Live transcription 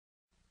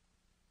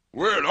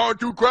Well,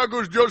 aren't you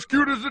crackers just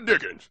cute as the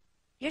dickens?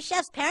 Your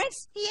chef's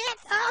parents? Yes,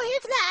 oh,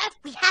 he's live.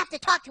 We have to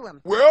talk to him.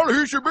 Well,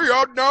 he should be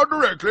out now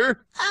directly.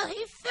 Oh,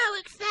 he's so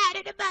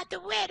excited about the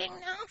wedding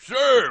now.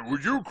 Say,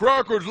 would you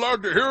crackers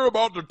like to hear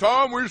about the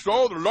time we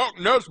saw the Loch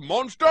Ness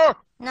monster?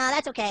 No,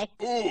 that's okay.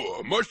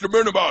 Oh, must have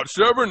been about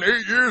 7,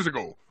 8 years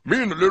ago.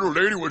 Me and the little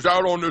lady was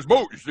out on this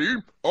boat, you see,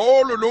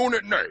 all alone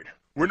at night.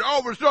 When all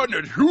of a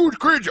sudden this huge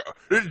creature,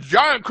 this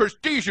giant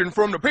crustacean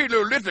from the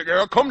Paleolithic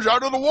era comes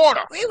out of the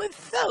water. We were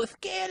so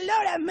scared,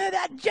 Lord, I remember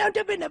I jumped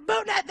up in the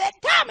boat at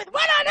that time, and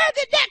what on earth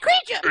is that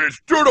creature? It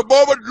stood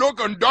above it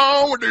looking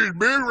down with these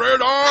big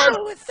red eyes. Oh,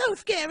 it was so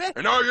scary.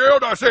 And I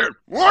yelled, I said,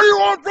 "What do you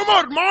want from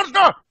us,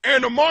 monster?"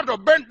 And the monster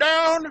bent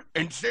down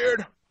and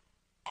said,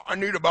 "I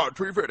need about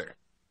 $3.50.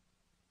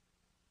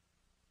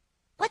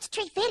 What's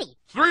 $3.50?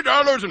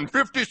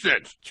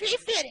 $3.50.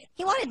 $3.50?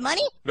 He wanted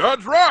money?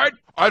 That's right.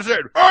 I said,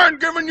 "I ain't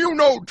giving you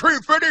no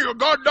 $3.50, you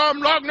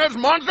goddamn Loch Ness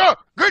monster.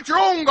 Get your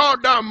own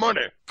goddamn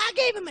money." I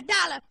gave him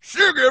 $1. She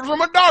gives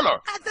him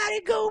 $1. I thought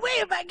he'd go away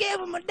if I gave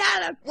him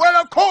 $1.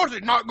 Well, of course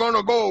he's not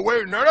gonna go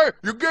away, Nelly.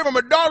 You give him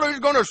 $1, he's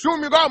gonna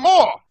assume you got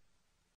more.